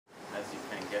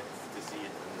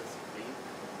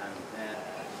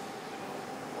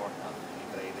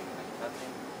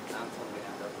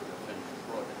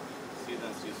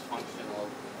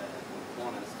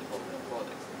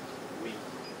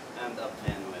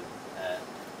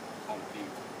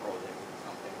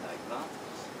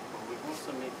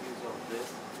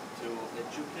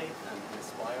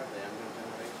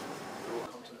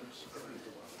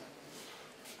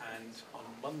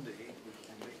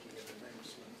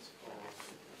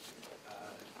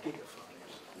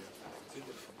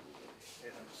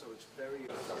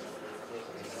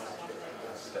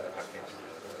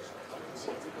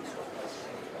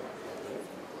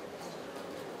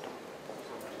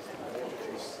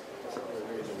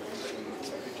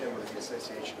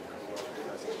Association of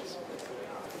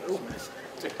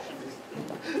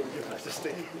Your Majesty.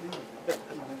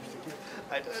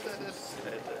 Thank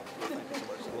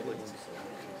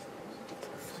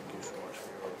you so much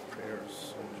for your prayers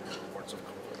and your words of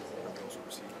comfort. We also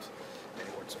received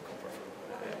many words of comfort from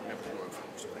members of the royal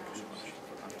family, so thank you so much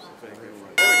for that. Very grateful.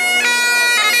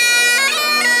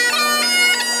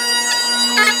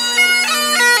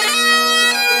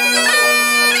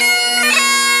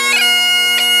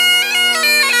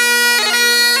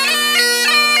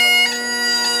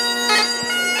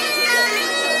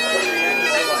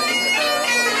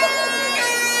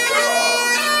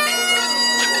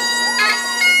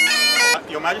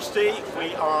 Your Majesty,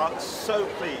 we are so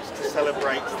pleased to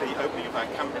celebrate the opening of our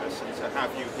campus and to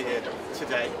have you here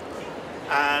today.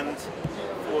 And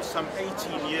for some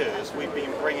 18 years we've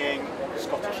been bringing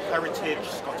Scottish heritage,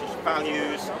 Scottish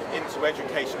values into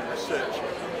education and research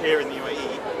here in the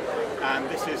UAE. And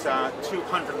this is our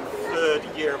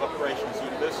 203rd year of operation as a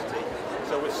university.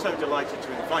 So we're so delighted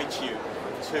to invite you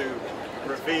to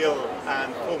reveal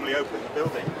and formally open the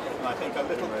building. And I think a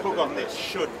little pug on this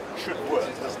should work.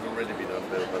 It hasn't already been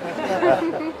unveiled. We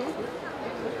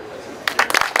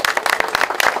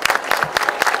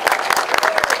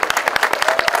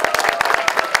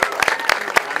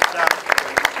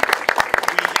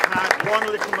had one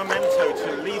little memento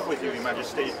to leave with you, Your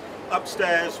Majesty.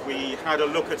 Upstairs we had a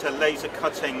look at a laser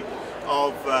cutting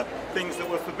of things that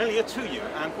were familiar to you,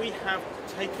 and we have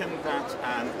taken that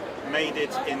and made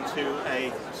it into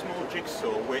a small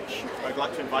jigsaw which I'd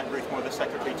like to invite Ruth Moore, the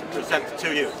Secretary, to present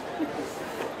to you.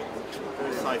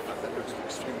 That looks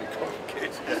extremely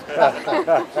complicated.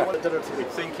 We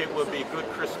think it will be good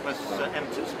Christmas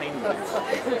entertainment.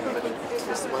 This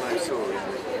is the one I saw.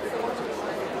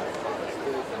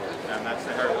 And that's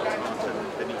the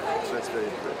Heriot-Watt beneath it. So that's very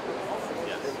good.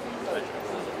 Yes.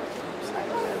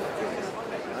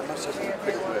 I must have a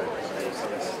quick word.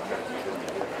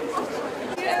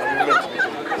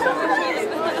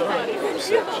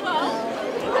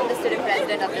 I'm the student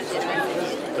president of this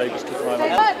university.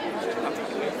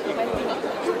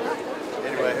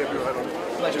 Anyway, I hope you had a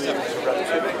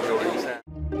pleasure.